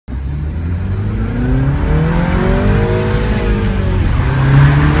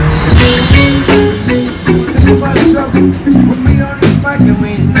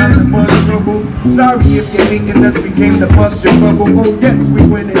Sorry if you're hating us, we came to bust your bubble. Oh yes, we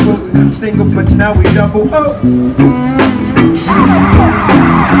went and wrote the single, but now we double. Oh.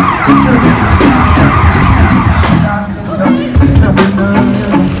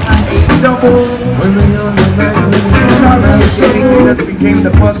 Double. Sorry if you're hating us, we came to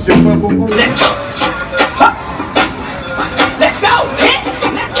bust your bubble. Oh. Let's go. Let's go, bitch.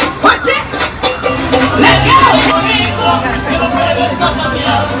 Push it. Let's go.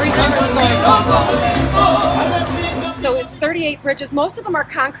 So it's 38 bridges. Most of them are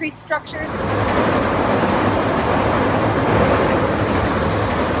concrete structures.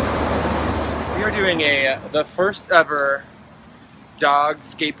 We are doing the first ever dog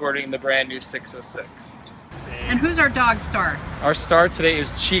skateboarding in the brand new 606. And who's our dog star? Our star today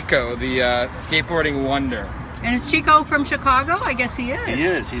is Chico, the skateboarding wonder. And is Chico from Chicago? I guess he is. He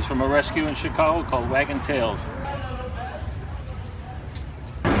is. He's from a rescue in Chicago called Wagon Tails.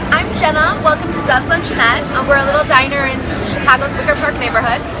 I'm Jenna. Welcome to Dove's Luncheonette. We're a little diner in Chicago's Wicker Park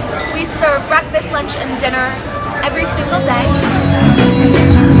neighborhood. We serve breakfast, lunch, and dinner every single day.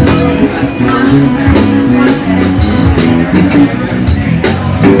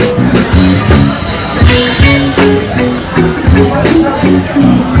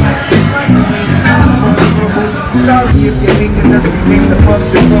 Sorry if you're hating us, we came to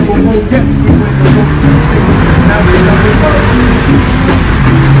bust your bubble. Oh yes, we went and wrote the single, but now we double.